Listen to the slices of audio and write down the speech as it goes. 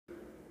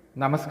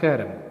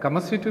നമസ്കാരം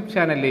കമസ് യൂട്യൂബ്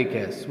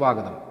ചാനലിലേക്ക്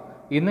സ്വാഗതം.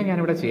 ഇന്ന്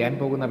ഞാനിവിടെ ചെയ്യാൻ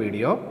പോകുന്ന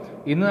വീഡിയോ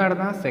ഇന്ന്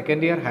നടന്ന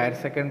second year higher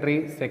secondary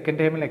second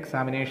ടേമിൽ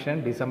എക്സാമിനേഷൻ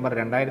ഡിസംബർ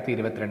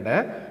 2022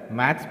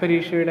 മാത്സ്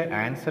പരീക്ഷയുടെ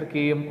ആൻസർ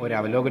കീയും ഒരു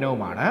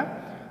അവലോകനവുമാണ്.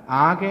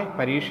 ആകെ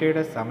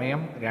പരീക്ഷയുടെ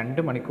സമയം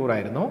 2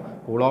 മണിക്കൂറായിരുന്നു.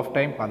 Cool off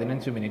time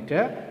 15 minute.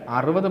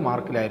 60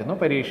 മാർക്കിലായിരുന്നു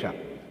പരീക്ഷ.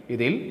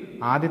 ഇതിൽ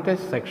ആദ്യത്തെ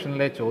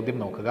സെക്ഷനിലെ ചോദ്യം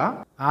നോക്കുക.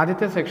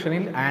 ആദ്യത്തെ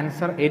സെക്ഷനിൽ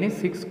answer any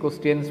 6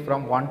 questions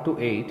from 1 to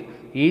 8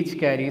 each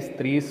carries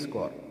 3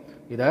 score.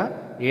 ഇത്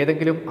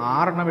ഏതെങ്കിലും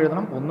 6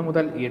 എഴുതണം. 1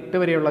 മുതൽ 8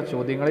 വരെയുള്ള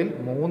ചോദ്യങ്ങളിൽ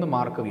 3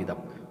 മാർക്ക് വീതം.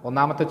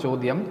 ഒന്നാമത്തെ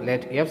ചോദ്യം,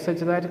 let F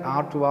such that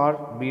are to R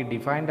be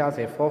defined as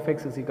F of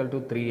X is equal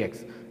to 3x.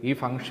 ഈ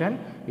ഫംഗ്ഷൻ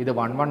ഇത്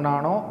 1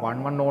 ആണോ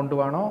 1 ഓണ്ട്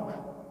ആണോ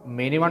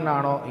മെനി 1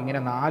 ആണോ, ഇങ്ങനെ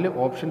 4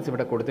 ഓപ്ഷൻസ്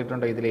ഇവിടെ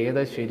കൊടുത്തിട്ടുണ്ട്.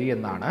 ഇതിലേത് ശരി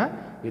എന്നാണ്.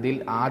 ഇതിൽ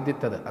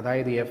ആദ്യത്തത്,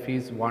 അതായത് എഫ്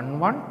ഈസ്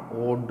 1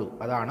 ഓണ്ട്,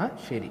 അതാണ്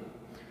ശരി.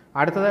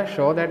 അടുത്തത്,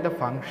 show that the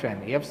function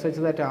F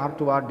such that are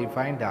to R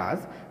defined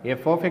as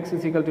F of X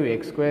is equal to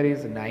X square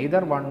is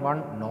neither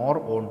 1 nor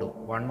ഓണ്ടു.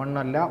 1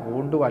 അല്ല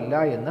ഓണ്ടു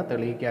അല്ല എന്ന്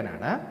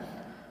തെളിയിക്കാനാണ്.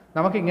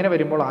 നമുക്ക് ഇങ്ങനെ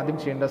വരുമ്പോൾ ആദ്യം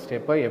ചെയ്യേണ്ട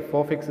step, F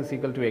of X is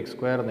equal to X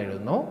square എന്ന്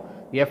എഴുതുന്നു.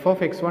 F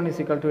of X 1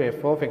 is equal to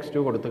F of X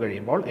 2 കൊടുത്തു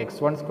കഴിയുമ്പോൾ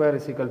x1 square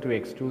is equal to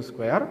x2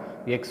 square,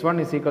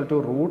 x1 is equal to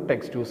root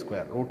x2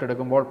 square. Root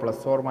എടുക്കുമ്പോൾ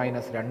plus or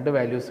minus 2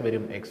 values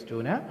വരും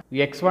x2ന്.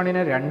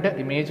 x1ന് 2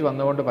 image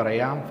വന്നുകൊണ്ട്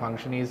പറയാം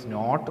function is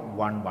not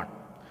 1.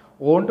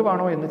 ഓണ്ട്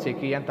ആണോ എന്ന്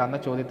check ചെയ്യാൻ തന്ന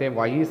ചോദ്യത്തെ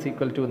y ഇസ്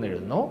ഈക്വൽ ടു എന്ന്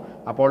എഴുതുന്നു.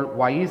 അപ്പോൾ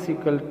y is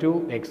equal to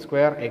X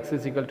square, X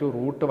is equal to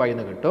root y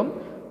എന്ന് കിട്ടും.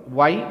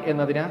 y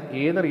എന്നതിന്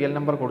ഏത് റിയൽ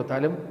നമ്പർ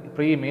കൊടുത്താലും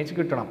പ്രീ ഇമേജ്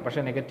കിട്ടണം.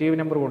 പക്ഷേ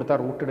നെഗറ്റീവ് നമ്പർ കൊടുത്താൽ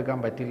റൂട്ട് എടുക്കാൻ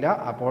പറ്റില്ല.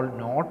 അപ്പോൾ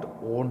not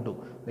ഓണ്ടു.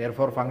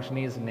 Therefore function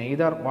is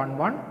neither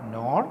 1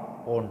 nor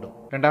ഓണ്ടു.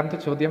 രണ്ടാമത്തെ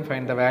ചോദ്യം,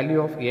 find the value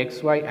of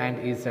X Y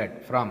and z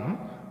from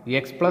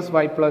X plus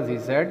Y plus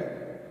z,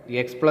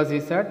 X plus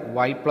Z,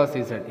 Y plus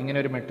Z. ഇങ്ങനെ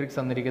ഒരു മെട്രിക്സ്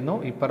തന്നിരിക്കുന്നു.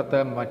 ഇപ്പുറത്ത്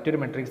മറ്റൊരു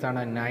മെട്രിക്സ്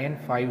ആണ് 9,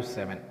 5,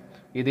 7.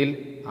 ഇതിൽ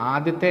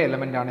ആദ്യത്തെ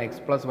എലമെൻ്റ് ആണ്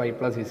X plus Y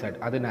plus Z.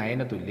 അത്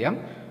 9 തുല്യം.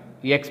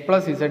 എക്സ്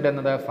പ്ലസ് ഇസഡ്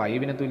എന്നത്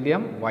 5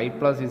 തുല്യം. വൈ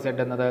പ്ലസ്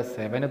ഇസഡ് എന്നത്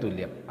 7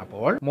 തുല്യം.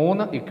 അപ്പോൾ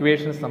 3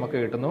 ഇക്വേഷൻസ് നമുക്ക്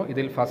കിട്ടുന്നു.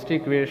 ഇതിൽ ഫസ്റ്റ്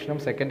ഇക്വേഷനും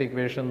സെക്കൻഡ്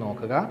ഇക്വേഷനും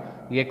നോക്കുക.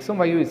 എക്സും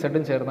വൈയും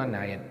ഇസഡും ചേർന്നാൽ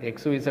 9,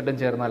 എക്സും ഇസഡും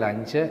ചേർന്നാൽ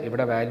 5.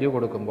 ഇവിടെ വാല്യൂ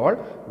കൊടുക്കുമ്പോൾ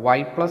Y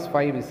plus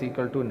 5 is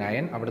equal to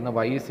 9, അവിടുന്ന്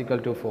വൈ ഇസ്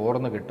ഈക്വൽ ടു 4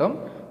 എന്ന് കിട്ടും.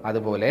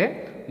 അതുപോലെ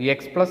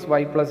X plus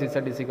Y plus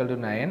Z is equal to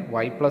 9,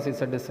 Y plus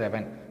Z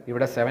 7.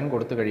 ഇവിടെ 7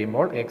 കൊടുത്തു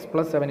കഴിയുമ്പോൾ X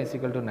plus 7 is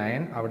equal to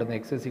 9, അവിടുന്ന്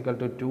എക്സ് ഇസ് ഈക്വൽ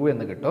ടു 2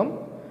 എന്ന് കിട്ടും.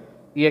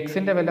 ഈ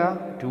എക്സിൻ്റെ വില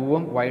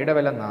 2ഉം വൈയുടെ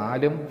വില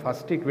 4ഉം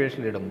ഫസ്റ്റ്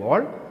ഇക്വേഷനിൽ ഇടുമ്പോൾ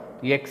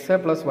X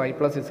plus Y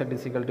plus Z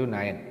is equal to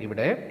 9.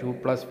 ഇവിടെ 2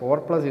 plus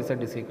 4 plus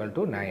Z is equal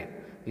to 9,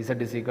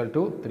 Z is equal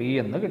to 3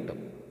 എന്ന് കിട്ടും.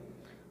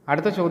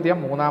 അടുത്ത ചോദ്യം,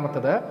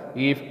 മൂന്നാമത്തത്,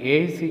 if A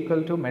is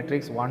equal to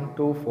matrix 1,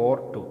 2, 4,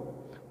 2,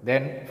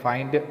 then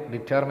find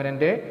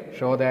determinant A,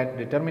 show that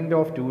determinant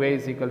of 2a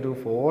is equal to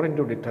 4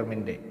 into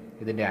determinant A.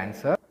 ഇതിൻ്റെ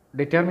answer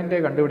determinant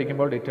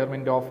കണ്ടുപിടിക്കുമ്പോൾ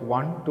determinant of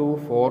 1, 2,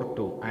 4,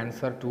 2,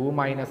 answer 2 -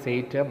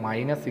 8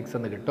 - 6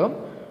 എന്ന് കിട്ടും.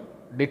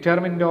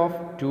 Determinant of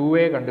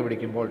 2a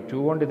കണ്ടുപിടിക്കുമ്പോൾ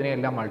 2 കൊണ്ട്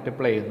ഇതിനെയെല്ലാം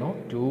മൾട്ടിപ്ലൈ ചെയ്യുന്നു.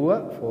 2,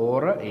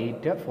 4,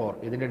 8, 4.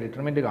 ഇതിൻ്റെ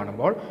ഡിറ്റർമിനൻ്റ്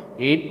കാണുമ്പോൾ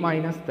 8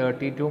 -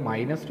 32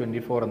 -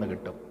 24 എന്ന്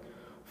കിട്ടും.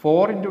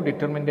 4 ഇൻറ്റു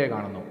ഡിറ്റർമിനൻ്റ്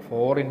കാണുന്നു.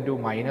 4 ഇൻറ്റു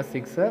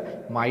 -6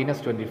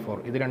 -24.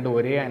 ഇത് രണ്ടും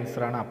ഒരേ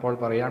ആൻസറാണ്. അപ്പോൾ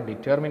പറയാം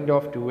determinant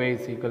of 2a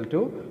is equal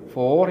to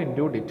 4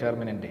 into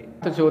determinant A.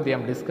 അടുത്ത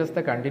ചോദ്യം, discuss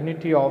the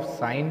continuity of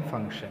sine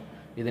function.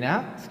 ഇതിന്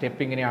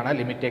സ്റ്റെപ്പ് ഇങ്ങനെയാണ്.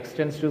 Limit x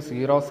tends to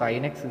 0,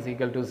 sign X is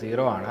equal to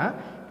 0 ആണ്.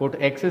 Puttu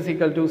X is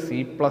equal to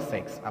C plus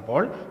X.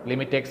 അപ്പോൾ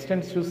limit x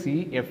tends to C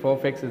F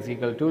of X is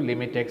equal to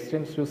limit x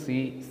tends to C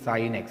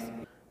sign X.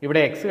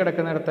 ഇവിടെ X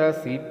കിടക്കുന്നിടത്ത്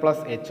C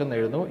plus H എന്ന്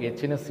എഴുതുന്നു.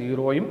 എച്ചിന്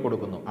 0യും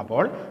കൊടുക്കുന്നു.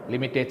 അപ്പോൾ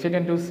limit H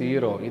into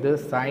 0, ഇത്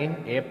sine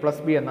A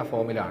plus B എന്ന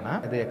ഫോമിലാണ്.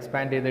 ഇത്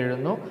എക്സ്പാൻഡ് ചെയ്ത്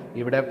എഴുതുന്നു.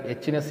 ഇവിടെ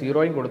എച്ചിന്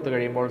 0യും കൊടുത്തു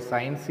കഴിയുമ്പോൾ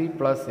സൈൻ സി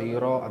പ്ലസ്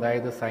 0,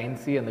 അതായത് സൈൻ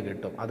സി എന്ന്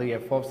കിട്ടും. അത്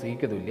എഫ് ഓഫ്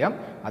സിക്ക് തുല്യം.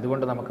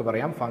 അതുകൊണ്ട് നമുക്ക്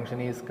പറയാം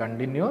ഫംഗ്ഷൻ ഈസ്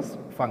കണ്ടിന്യൂസ്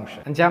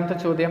ഫംഗ്ഷൻ. അഞ്ചാമത്തെ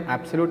ചോദ്യം,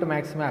 absolute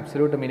maximum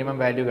absolute minimum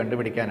value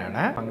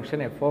കണ്ടുപിടിക്കാനാണ്.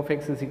 Function F of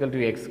X is equal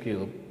to X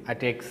cube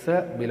at X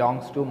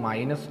belongs to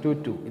 -2,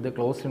 2. ഇത്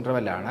ക്ലോസ്ഡ്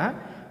ഇൻ്റർവെൽ ആണ്.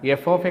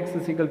 F of X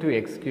is equal to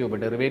X cube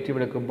derivative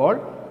എടുക്കുമ്പോൾ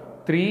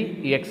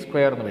 3x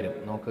square എന്ന് വരും.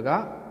 നോക്കുക,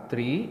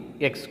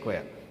 3x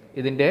square.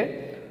 ഇതിൻ്റെ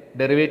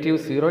derivative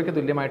 0യ്ക്ക്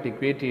തുല്യമായിട്ട്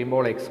equate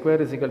ചെയ്യുമ്പോൾ X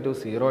square is equal to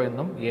 0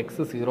 എന്നും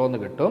എക്സ് 0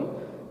 എന്ന് കിട്ടും.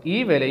 ഈ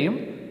വിലയും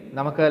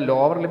നമുക്ക്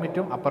ലോവർ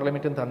ലിമിറ്റും അപ്പർ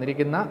ലിമിറ്റും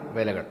തന്നിരിക്കുന്ന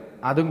വിലകൾ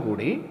അതും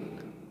കൂടി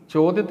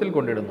ചോദ്യത്തിൽ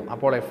കൊണ്ടിടുന്നു.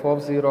 അപ്പോൾ എഫ്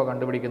ഓഫ് 0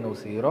 കണ്ടുപിടിക്കുന്നു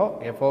 0,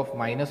 എഫ് ഓഫ്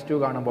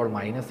 -2 കാണുമ്പോൾ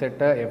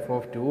 -8, എഫ്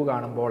ഓഫ് 2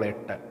 കാണുമ്പോൾ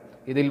 8.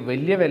 ഇതിൽ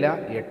വലിയ വില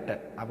 8.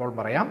 അപ്പോൾ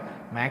പറയാം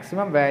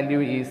മാക്സിമം വാല്യൂ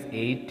ഈസ്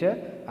 8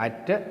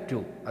 അറ്റ് 2.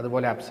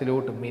 അതുപോലെ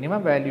absolute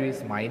minimum value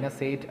is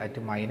 -8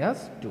 at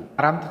 -2.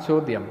 ആറാമത്തെ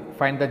ചോദ്യം,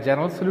 find the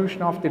general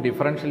solution of the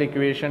differential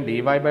equation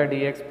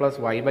dy/dx plus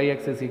y/x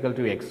is equal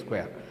to X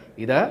square.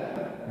 ഇത്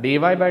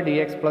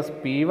dy/dx plus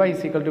py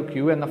is equal to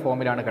q എന്ന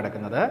ഫോമിലാണ്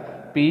കിടക്കുന്നത്.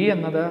 p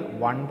എന്നത്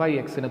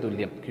 1/x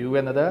തുല്യം, q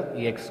എന്നത്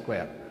X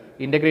square.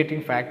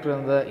 Integrating factor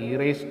എന്നത് E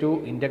raise to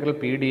integral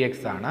P D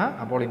X ആണ്.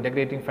 അപ്പോൾ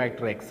ഇൻ്റഗ്രേറ്റിംഗ്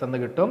ഫാക്ടർ എക്സ് എന്ന്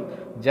കിട്ടും.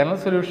 ജനറൽ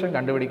സൊല്യൂഷൻ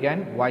കണ്ടുപിടിക്കാൻ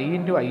y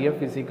into I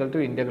F is equal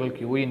to integral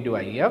Q into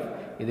I F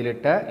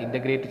ഇതിലിട്ട്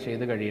ഇൻ്റഗ്രേറ്റ്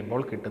ചെയ്ത്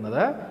കഴിയുമ്പോൾ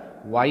കിട്ടുന്നത്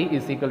y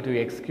is equal to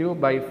X Q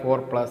by 4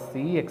 plus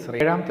C X ray.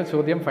 ഏഴാമത്തെ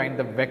ചോദ്യം find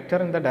the vector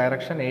in the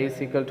direction A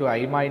is equal to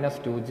I minus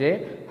 2j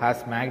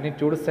has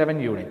magnitude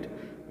 7 unit.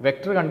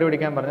 Vector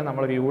കണ്ടുപിടിക്കാൻ പറഞ്ഞാൽ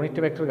നമ്മളൊരു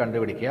unit vector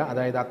കണ്ടുപിടിക്കുക.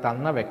 അതായത് ആ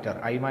തന്ന vector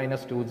I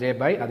minus 2j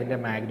by അതിൻ്റെ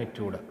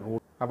മാഗ്നിറ്റ്യൂഡ്.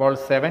 അപ്പോൾ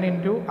 7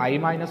 into I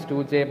minus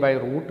 2j by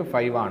root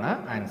 5 ആണ്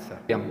answer.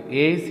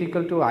 A is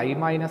equal to I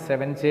minus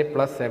 7j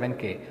plus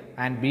 7k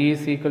and B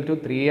is equal to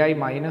 3i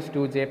minus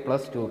 2j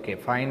plus 2k.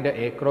 Find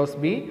A cross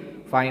B,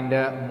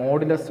 find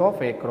modulus of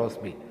A cross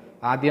B.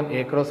 ആദ്യം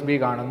A cross B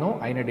കാണുന്നു,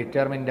 അതിന്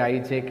determinant I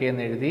J K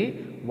എന്ന് എഴുതി.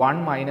 1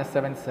 minus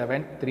 7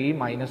 7 3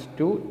 minus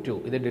 2 2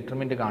 ഇത്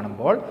determinant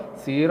കാണുമ്പോൾ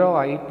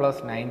 0i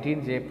plus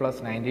 19j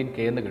plus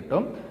 19k എന്ന്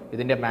കിട്ടും.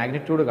 ഇതിൻ്റെ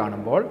മാഗ്നിറ്റ്യൂഡ്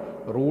കാണുമ്പോൾ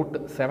റൂട്ട്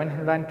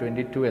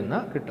 722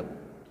 എന്ന് കിട്ടും.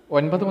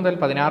 9 മുതൽ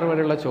 16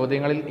 വരെയുള്ള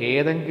ചോദ്യങ്ങളിൽ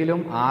ഏതെങ്കിലും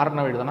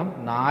 6 എഴുതണം,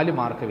 4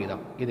 മാർക്ക് വീതം.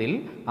 ഇതിൽ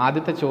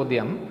ആദ്യത്തെ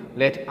ചോദ്യം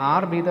let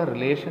R B the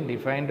relation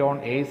defined on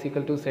A is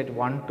equal to set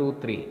 1 2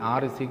 3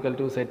 R is equal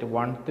to set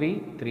 1 3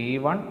 3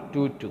 1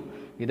 2 2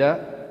 ഇത്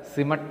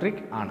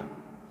സിമട്രിക് ആണ്.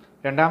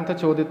 രണ്ടാമത്തെ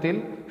ചോദ്യത്തിൽ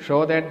show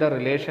that the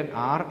relation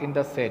are in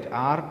the set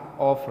R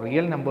of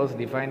real numbers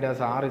defined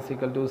as R is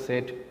equal to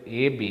set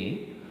A B.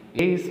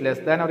 A is less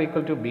than or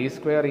equal to b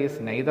square is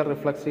neither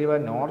reflexive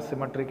nor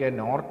symmetric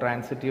nor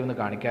transitive എന്ന്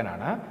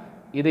കാണിക്കാനാണ്.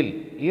 ഇതിൽ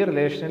ഈ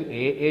റിലേഷനിൽ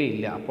A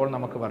ഇല്ല, അപ്പോൾ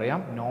നമുക്ക്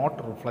പറയാം not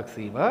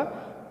reflexive.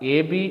 A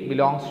B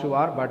belongs to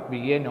R but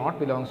B A not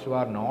belongs to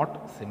are not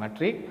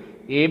symmetric.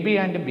 A B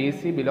and B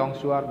C belongs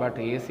to R but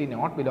A C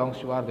not belongs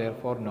to R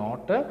therefore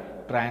not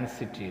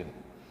transitive.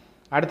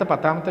 അടുത്ത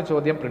 10ാമത്തെ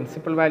ചോദ്യം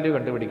principal value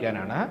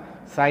കണ്ടുപിടിക്കാനാണ്.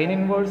 Sine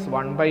inverse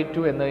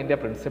 1/2 എന്നതിൻ്റെ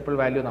principal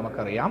value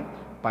നമുക്കറിയാം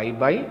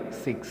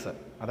π/6.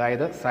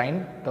 അതായത് sign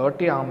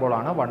 30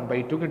 ആകുമ്പോഴാണ്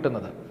 1/2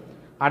 കിട്ടുന്നത്.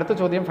 അടുത്ത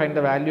ചോദ്യം find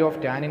the value of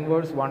tan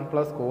inverse 1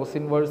 plus cos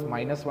inverse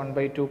minus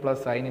 1/2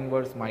 plus sine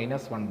inverse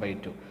minus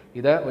 1/2.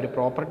 ഇത് ഒരു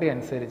പ്രോപ്പർട്ടി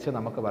അനുസരിച്ച്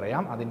നമുക്ക്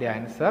പറയാം അതിൻ്റെ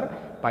ആൻസർ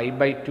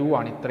π/2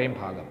 ആണ്. ഇത്രയും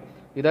ഭാഗം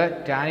ഇത്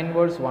ടാൻ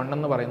ഇൻവേഴ്സ് 1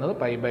 എന്ന് പറയുന്നത്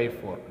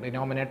π/4.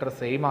 ഡിനോമിനേറ്റർ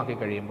സെയിം ആക്കി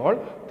കഴിയുമ്പോൾ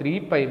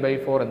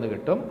 3π/4 എന്ന്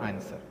കിട്ടും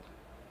ആൻസർ.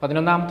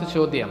 11ാമത്തെ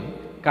ചോദ്യം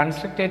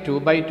construct A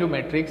 2/2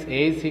 matrix A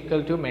is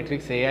equal to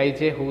matrix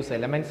aij whose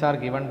elements are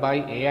given by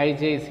aij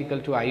is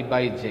equal to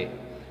i/j.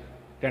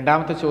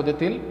 രണ്ടാമത്തെ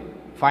ചോദ്യത്തിൽ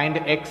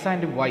ഫൈൻഡ് എക്സ്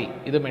ആൻഡ് വൈ.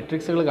 ഇത്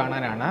മെട്രിക്സുകൾ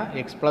കാണാനാണ്.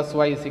 X plus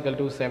Y is equal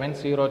to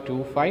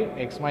 7025,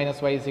 X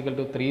minus Y is equal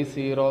to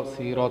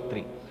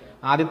 3003.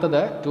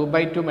 ആദ്യത്തത്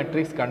 2/2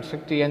 matrix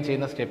construct ചെയ്യാൻ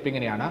ചെയ്യുന്ന step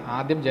ഇങ്ങനെയാണ്.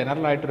 ആദ്യം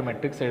ജനറൽ ആയിട്ടൊരു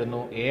മെട്രിക്സ്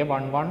എഴുതുന്നു.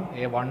 A11,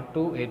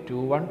 A12,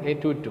 A21,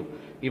 A22.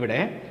 ഇവിടെ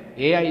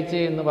aij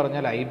എന്ന്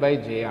പറഞ്ഞാൽ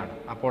i/j ആണ്.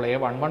 അപ്പോൾ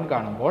A11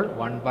 കാണുമ്പോൾ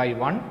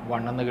 1/1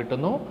 1 എന്ന്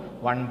കിട്ടുന്നു.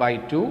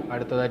 1/2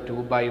 അടുത്തത്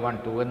 2/1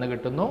 2 എന്ന്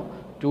കിട്ടുന്നു.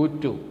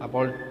 2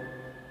 അപ്പോൾ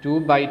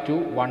 2/2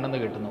 1 എന്ന്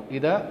കിട്ടുന്നു.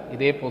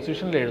 ഇതേ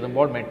പൊസിഷനിൽ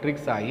എഴുതുമ്പോൾ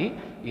മെട്രിക്സ് ആയി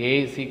A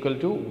is equal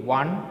to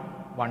 1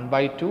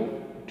 1/2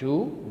 2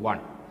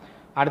 1.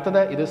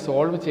 അടുത്തത് ഇത്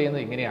സോൾവ്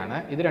ചെയ്യുന്നത് ഇങ്ങനെയാണ്.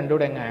 ഇത് രണ്ടും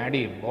കൂടെ അങ്ങ് ആഡ്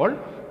ചെയ്യുമ്പോൾ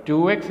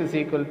 2x is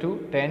equal to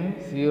 10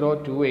 0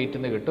 2 8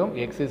 എന്ന് കിട്ടും.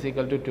 x is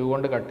equal to 2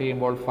 കൊണ്ട് കട്ട്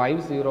ചെയ്യുമ്പോൾ 5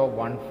 0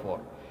 1 4.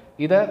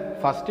 ഇത്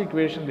ഫസ്റ്റ്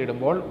ഇക്വേഷനിൽ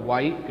ഇടുമ്പോൾ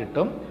y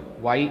കിട്ടും.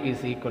 y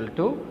is equal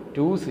to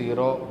 2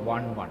 0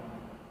 1 1.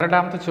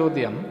 രണ്ടാമത്തെ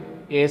ചോദ്യം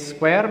A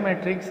square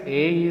matrix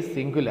A is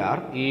singular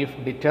if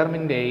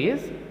determinant A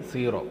is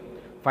 0.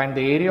 Find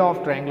the area of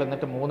triangle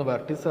എന്നിട്ട് 3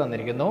 വെർട്ടിക്സ്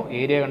തന്നിരിക്കുന്നു.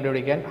 ഏരിയ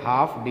കണ്ടുപിടിക്കാൻ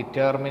ഹാഫ്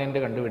ഡിറ്റർമിനൻ്റ്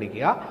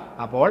കണ്ടുപിടിക്കുക.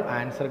 അപ്പോൾ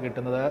ആൻസർ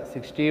കിട്ടുന്നത്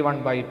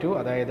 61/2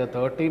 അതായത്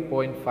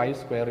 30.5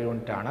 സ്ക്വയർ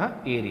യൂണിറ്റ് ആണ്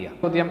ഏരിയ.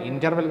 ചോദ്യം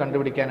ഇൻ്റർവെൽ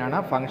കണ്ടുപിടിക്കാനാണ്.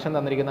 ഫംഗ്ഷൻ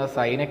തന്നിരിക്കുന്നത്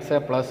sin x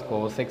plus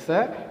cos X.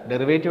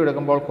 Derivative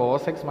എടുക്കുമ്പോൾ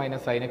cos X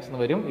minus sign X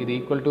എന്ന് വരും. ഇത്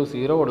ഈക്വൽ ടു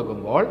 0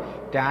 കൊടുക്കുമ്പോൾ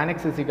tan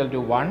X is equal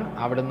to 1.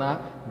 അവിടുന്ന്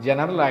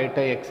ജനറൽ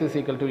ആയിട്ട് X is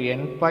equal to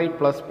nπ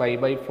plus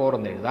π/4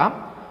 എന്ന് എഴുതാം.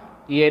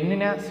 ഈ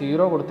എന്നിന്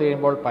 0 കൊടുത്തു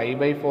കഴിയുമ്പോൾ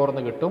π/4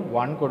 എന്ന് കിട്ടും.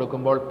 1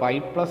 കൊടുക്കുമ്പോൾ π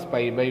പ്ലസ്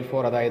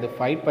π/4 അതായത്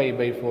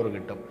 5π/4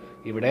 കിട്ടും.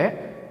 ഇവിടെ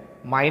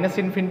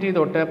 -∞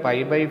 തൊട്ട്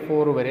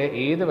π/4 വരെ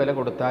ഏത് വില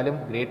കൊടുത്താലും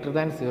ഗ്രേറ്റർ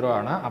ദാൻ 0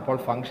 ആണ്. അപ്പോൾ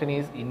ഫംഗ്ഷൻ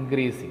ഈസ്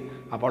ഇൻക്രീസിങ്.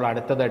 അപ്പോൾ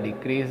അടുത്തത്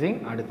ഡിക്രീസിങ്,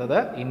 അടുത്തത്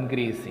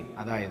ഇൻക്രീസിങ്.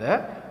 അതായത്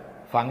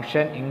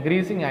ഫംഗ്ഷൻ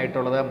ഇൻക്രീസിങ്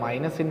ആയിട്ടുള്ളത്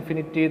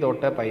 -∞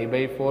 തൊട്ട്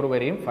π/4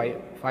 വരെയും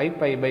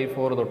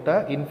 5π/4 തൊട്ട്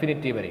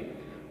ഇൻഫിനിറ്റി വരെയും.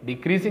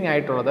 ഡിക്രീസിങ്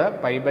ആയിട്ടുള്ളത്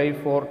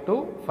π/4 ടു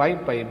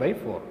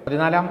 5π/4.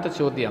 14ാമത്തെ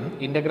ചോദ്യം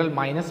integral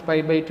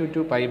 -π/2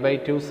 to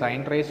π/2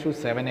 sign raise to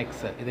 7x.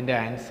 ഇതിൻ്റെ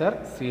answer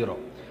 0.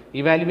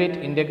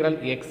 Evaluate integral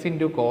x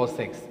into cos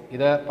X.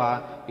 ഇത്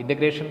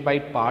ഇൻ്റഗ്രേഷൻ ബൈ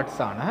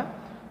പാർട്സ് ആണ്.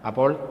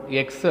 അപ്പോൾ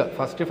എക്സ്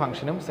ഫസ്റ്റ്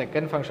ഫംഗ്ഷനും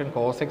സെക്കൻഡ് ഫംഗ്ഷൻ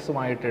കോസ്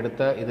എക്സുമായിട്ട്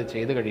എടുത്ത് ഇത്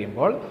ചെയ്ത്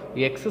കഴിയുമ്പോൾ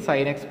x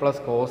sine X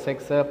plus cos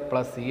X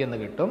plus C എന്ന്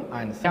കിട്ടും.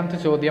 അഞ്ചാമത്തെ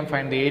ചോദ്യം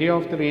find the area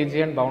of the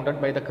region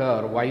bounded by the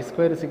curve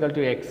y² is equal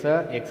to x,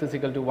 x is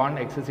equal to 1,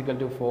 x is equal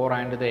to 4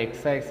 and the x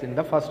axis in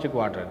the first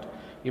quadrant.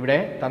 ഇവിടെ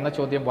തന്ന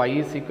ചോദ്യം y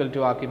is equal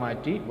to ആക്കി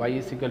മാറ്റി. y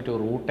is equal to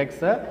 √x.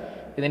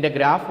 ഇതിൻ്റെ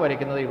graph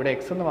വരയ്ക്കുന്നത് ഇവിടെ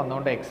x എന്ന്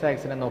വന്നുകൊണ്ട് x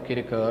ആക്സിനെ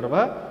നോക്കിയൊരു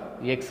കർവ്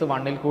എക്സ്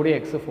 1-ൽ കൂടി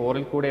എക്സ്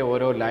 4-ൽ കൂടെ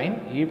ഓരോ ലൈൻ,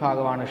 ഈ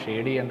ഭാഗമാണ്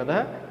ഷെയ്ഡ് ചെയ്യേണ്ടത്.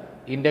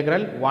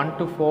 Integral 1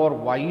 to 4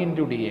 y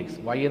into D X,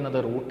 Y എന്നത്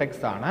 √x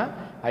ആണ്,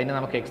 അതിന്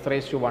നമുക്ക്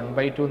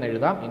x⁻² എന്ന്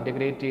എഴുതാം.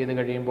 ഇൻ്റഗ്രേറ്റ് ചെയ്ത്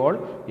കഴിയുമ്പോൾ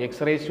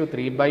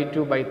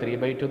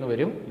x⁻³ എന്ന്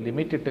വരും.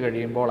 ലിമിറ്റ് ഇട്ട്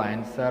കഴിയുമ്പോൾ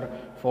ആൻസർ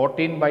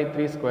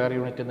 14/3 സ്ക്വയർ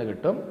യൂണിറ്റ് എന്ന്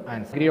കിട്ടും.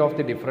 Answer degree of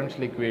the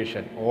differential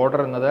equation,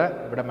 order എന്നത്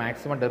ഇവിടെ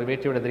മാക്സിമം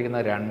ഡെറിവേറ്റീവ്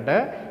എടുത്തിരിക്കുന്നത് 2,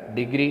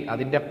 ഡിഗ്രി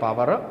അതിൻ്റെ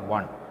പവർ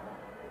 1.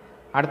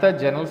 അടുത്ത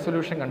ജനറൽ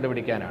സൊല്യൂഷൻ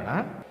കണ്ടുപിടിക്കാനാണ്.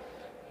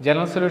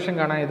 ജനറൽ സൊല്യൂഷൻ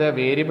കാണാൻ ഇത്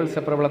വേരിയബിൾ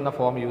സെപ്പറബിൾ എന്ന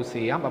ഫോം യൂസ്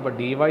ചെയ്യാം. അപ്പോൾ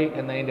dy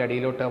എന്നതിൻ്റെ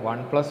അടിയിലോട്ട്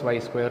 1 +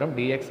 y²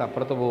 dx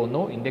അപ്പുറത്ത്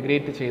പോകുന്നു.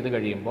 ഇൻ്റഗ്രേറ്റ് ചെയ്ത്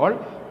കഴിയുമ്പോൾ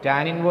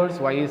tan inverse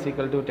y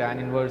 = tan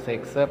inverse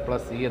x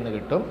 + c എന്ന്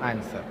കിട്ടും.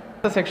 ആൻസർ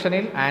അടുത്ത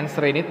സെക്ഷനിൽ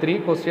ആൻസർ ഇനി 3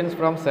 ക്വസ്റ്റ്യൻസ്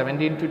ഫ്രം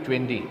 17 to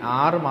 20,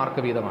 6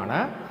 മാർക്ക്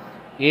വീതമാണ്.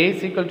 A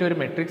 = ഒരു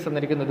മെട്രിക്സ്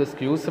എന്നിരിക്കുന്നത്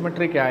സ്ക്യൂ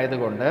സിമെട്രിക്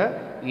ആയതുകൊണ്ട്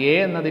A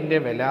എന്നതിൻ്റെ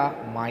വില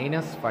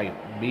 -5,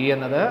 B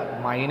എന്നത്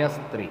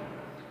 -3.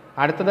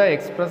 അടുത്തത്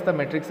express the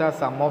matrix are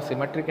some of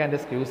symmetric and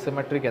skew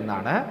symmetric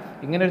എന്നാണ്.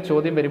 ഇങ്ങനൊരു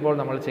ചോദ്യം വരുമ്പോൾ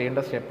നമ്മൾ ചെയ്യേണ്ട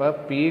സ്റ്റെപ്പ്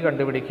P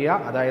കണ്ടുപിടിക്കുക,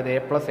 അതായത് A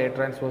 +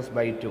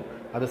 A⁻²,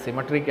 അത്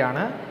സിമെട്രിക്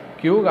ആണ്.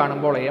 Q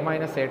കാണുമ്പോൾ A -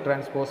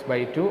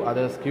 A⁻²,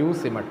 അത് സ്ക്യൂ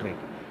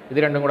സിമെട്രിക്. ഇത്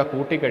രണ്ടും കൂടെ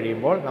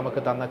കൂട്ടിക്കഴിയുമ്പോൾ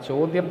നമുക്ക് തന്ന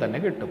ചോദ്യം തന്നെ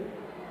കിട്ടും.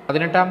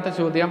 18ാമത്തെ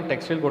ചോദ്യം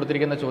ടെക്സ്റ്റിൽ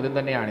കൊടുത്തിരിക്കുന്ന ചോദ്യം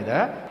തന്നെയാണിത്.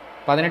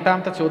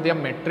 18ാമത്തെ ചോദ്യം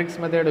മെട്രിക്സ്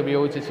മെത്തേഡ്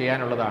ഉപയോഗിച്ച്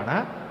ചെയ്യാനുള്ളതാണ്.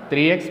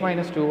 3x -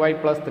 2y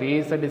 +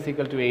 3z =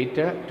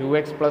 8,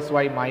 2x +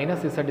 y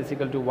 - z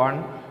 = 1,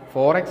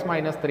 4x -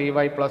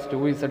 3y +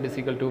 2z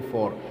 =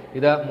 4.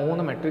 ഇത്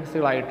 3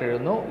 മെട്രിക്സുകളായിട്ട്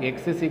എഴുതുന്നു. x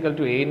 =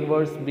 A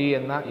ഇൻവേഴ്സ് B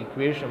എന്ന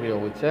ഇക്വേഷൻ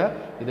ഉപയോഗിച്ച്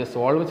ഇത്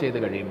സോൾവ് ചെയ്ത്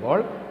കഴിയുമ്പോൾ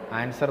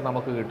ആൻസർ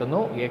നമുക്ക്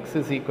കിട്ടുന്നു x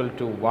 =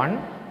 1,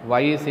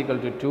 y =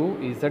 2,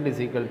 z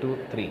 =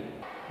 3.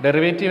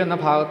 ഡെറിവേറ്റീവ് എന്ന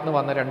ഭാഗത്ത് നിന്ന്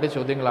വന്ന 2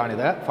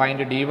 ചോദ്യങ്ങളാണിത്.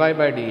 Find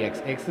dy/dx,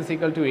 x =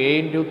 A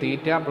 × θ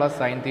 +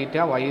 sin θ,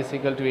 y =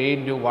 A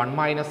 ×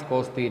 1 -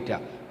 cos θ.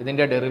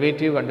 ഇതിൻ്റെ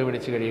ഡെറിവേറ്റീവ്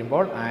കണ്ടുപിടിച്ച്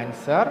കഴിയുമ്പോൾ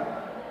ആൻസർ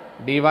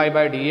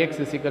dy/dx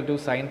 =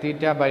 sin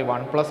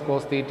θ/1 +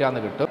 cos θ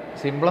എന്ന് കിട്ടും.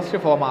 സിംപ്ലസ്റ്റ്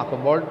ഫോം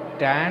ആക്കുമ്പോൾ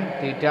tan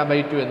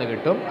θ/2 എന്ന്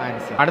കിട്ടും.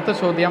 ആൻസർ അടുത്ത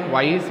ചോദ്യം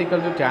y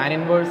 = tan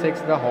inverse x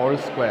the whole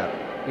square.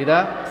 ഇത്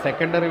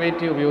സെക്കൻഡ്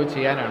ഡെറിവേറ്റീവ് ഉപയോഗിച്ച്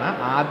ചെയ്യാനാണ്.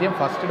 ആദ്യം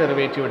ഫസ്റ്റ്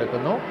ഡെറിവേറ്റീവ്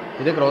എടുക്കുന്നു.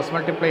 ഇത് ക്രോസ്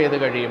മൾട്ടിപ്ലൈ ചെയ്ത്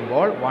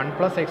കഴിയുമ്പോൾ 1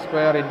 +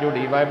 x² ×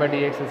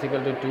 dy/dx =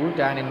 2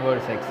 tan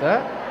inverse x.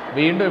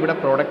 വീണ്ടും ഇവിടെ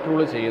പ്രോഡക്റ്റ് റൂൾ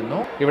ചെയ്യുന്നു.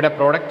 ഇവിടെ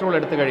പ്രോഡക്റ്റ് റൂൾ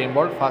എടുത്തു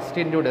കഴിയുമ്പോൾ first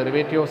into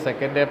derivative of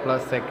second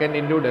plus second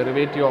into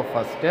derivative of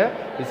first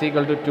 =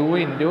 2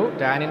 into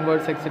tan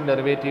inverse എക്സിൻ്റെ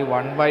ഡെറിവേറ്റീവ്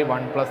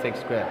 1/1 + x².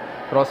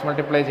 ക്രോസ്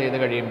മൾട്ടിപ്ലൈ ചെയ്ത്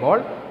കഴിയുമ്പോൾ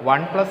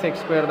 1 +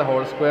 x² the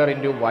whole square ×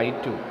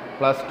 y2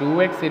 +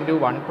 2x ×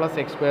 1 +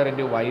 x² ×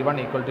 y1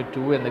 =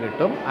 2 എന്ന്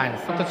കിട്ടും.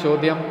 ആൻസർ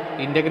ചോദ്യം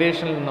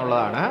ഇൻ്റഗ്രേഷനിൽ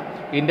നിന്നുള്ളതാണ്.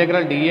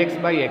 Integral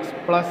dx/x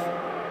 +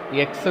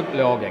 x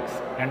log x.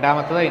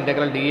 രണ്ടാമത്തത്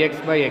integral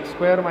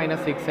dx/x²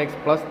 - 6x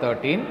 +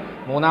 13.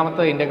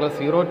 മൂന്നാമത്തത് integral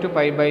 0 to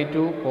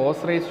π/2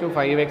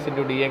 cos⁵5x ×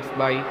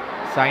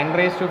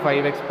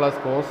 dx/sin⁵5x +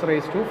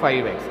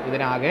 cos⁵5x.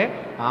 ഇതിനാകെ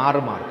 6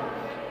 mark.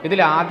 ഇതിൽ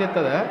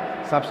ആദ്യത്തത്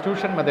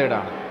സബ്സ്റ്റിറ്റ്യൂഷൻ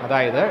മെത്തേഡാണ്.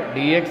 അതായത്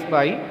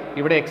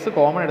ഇവിടെ x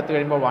കോമൺ എടുത്തു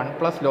കഴിയുമ്പോൾ 1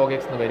 + log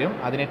x എന്ന് വരും.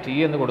 അതിനെ t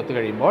എന്ന് കൊടുത്തു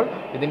കഴിയുമ്പോൾ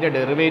ഇതിൻ്റെ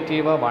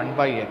ഡെറിവേറ്റീവ്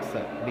 1/x,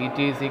 dt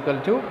 =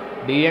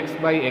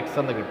 dx/x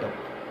എന്ന് കിട്ടും.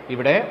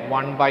 ഇവിടെ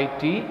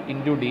 1/t ×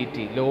 dt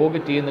log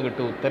t എന്ന്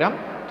കിട്ടും ഉത്തരം.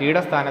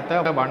 ടിയുടെ സ്ഥാനത്ത്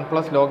 1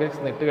 + log x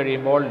ഇട്ട്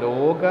കഴിയുമ്പോൾ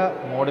log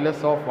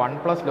modulus of 1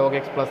 + log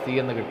x + c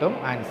എന്ന് കിട്ടും.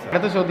 ആൻസർ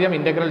അടുത്ത ചോദ്യം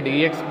ഇൻ്റഗ്രൽ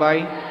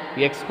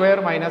dx/x²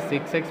 -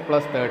 6x +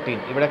 13.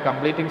 ഇവിടെ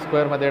കംപ്ലീറ്റിംഗ്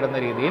സ്ക്വയർ മെത്തേഡ് എന്ന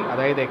രീതിയിൽ,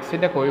 അതായത്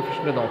എക്സിൻ്റെ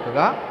കോയിഫിഷ്യൻ്റ് നോക്കുക.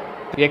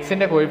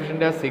 എക്സിൻ്റെ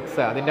കോയിഫിഷ്യൻ്റ് 6,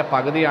 അതിൻ്റെ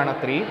പകുതിയാണ്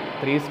 3.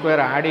 3²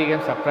 ആഡ്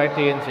ചെയ്യുകയും സബ്ട്രാക്ട്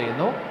ചെയ്യുകയും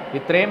ചെയ്യുന്നു.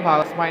 ഇത്രയും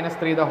ഭാഗം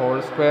 -3 the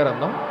whole square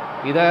എന്നും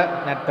ഇത്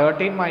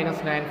 13 -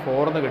 9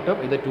 4 എന്ന് കിട്ടും.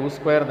 ഇത്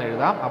 2² എന്ന്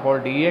എഴുതാം. അപ്പോൾ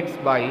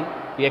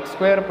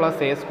dx/x² +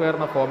 a²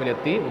 എന്ന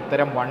ഫോമിലെത്തി.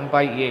 ഉത്തരം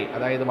 1/a,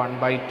 അതായത്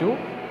 1/2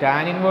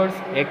 tan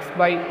ഇൻവേഴ്സ്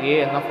x/a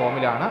എന്ന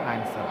ഫോമിലാണ്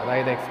ആൻസർ,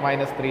 അതായത് x -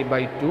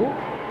 3/2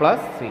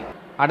 + c.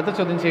 അടുത്ത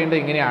ചോദ്യം ചെയ്യേണ്ടത്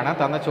ഇങ്ങനെയാണ്.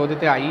 തന്ന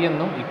ചോദ്യത്തെ i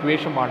എന്നും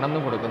ഇക്വേഷൻ 1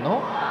 എന്നും കൊടുക്കുന്നു.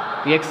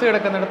 x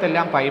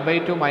കിടക്കുന്നിടത്തെല്ലാം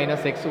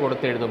π/2 - x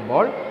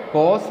കൊടുത്തെഴുതുമ്പോൾ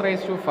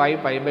cos⁵5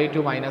 π/2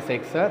 -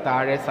 x,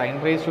 താഴെ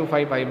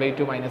sin⁵5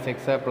 π/2 - x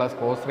 +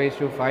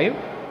 cos⁵5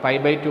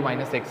 π/2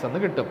 - x എന്ന്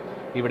കിട്ടും.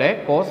 ഇവിടെ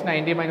cos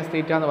 90 - θ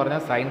എന്ന്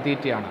പറഞ്ഞാൽ sin θ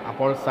ആണ്.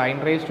 അപ്പോൾ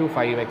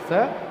sin⁵5x,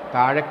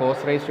 താഴെ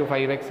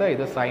cos⁵5x,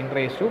 ഇത്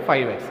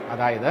sin⁵5x.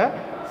 അതായത്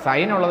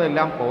സൈൻ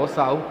ഉള്ളതെല്ലാം cos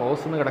ആവും,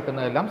 cos എന്ന്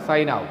കിടക്കുന്നതെല്ലാം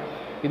സൈൻ ആവും.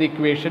 ഇത്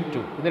ഇക്വേഷൻ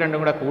 2. ഇത് രണ്ടും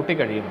കൂടെ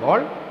കൂട്ടിക്കഴിയുമ്പോൾ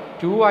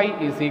 2i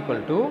 =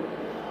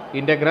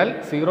 integral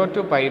 0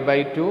 to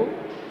π/2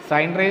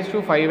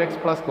 sin⁵5x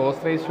 +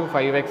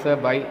 cos⁵5x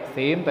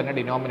same തന്നെ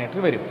ഡിനോമിനേറ്റർ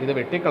വരും. ഇത്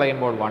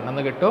വെട്ടിക്കളയുമ്പോൾ 1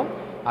 എന്ന് കിട്ടും.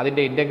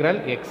 അതിൻ്റെ ഇൻ്റഗ്രൽ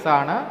x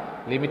ആണ്.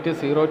 Limit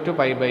 0 to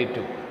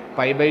π/2.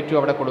 π/2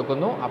 അവിടെ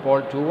കൊടുക്കുന്നു. അപ്പോൾ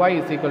 2i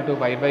 =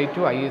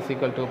 π/2, i =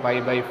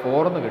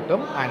 π/4 എന്ന്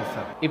കിട്ടും.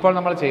 ആൻസർ ഇപ്പോൾ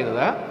നമ്മൾ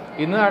ചെയ്തത്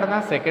ഇന്ന് നടന്ന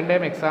സെക്കൻഡ്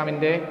ടൈം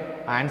എക്സാമിൻ്റെ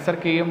ആൻസർ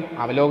കീയും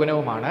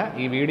അവലോകനവുമാണ്.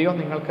 ഈ വീഡിയോ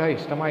നിങ്ങൾക്ക്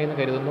ഇഷ്ടമായി എന്ന്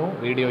കരുതുന്നു.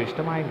 വീഡിയോ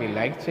ഇഷ്ടമായെങ്കിൽ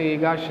ലൈക്ക്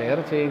ചെയ്യുക, ഷെയർ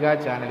ചെയ്യുക.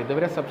 ചാനൽ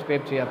ഇതുവരെ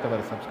സബ്സ്ക്രൈബ് ചെയ്യാത്തവർ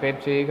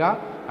സബ്സ്ക്രൈബ് ചെയ്യുക.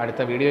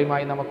 അടുത്ത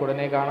വീഡിയോയുമായി നമുക്ക്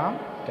ഉടനെ കാണാം.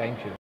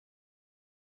 Thank you.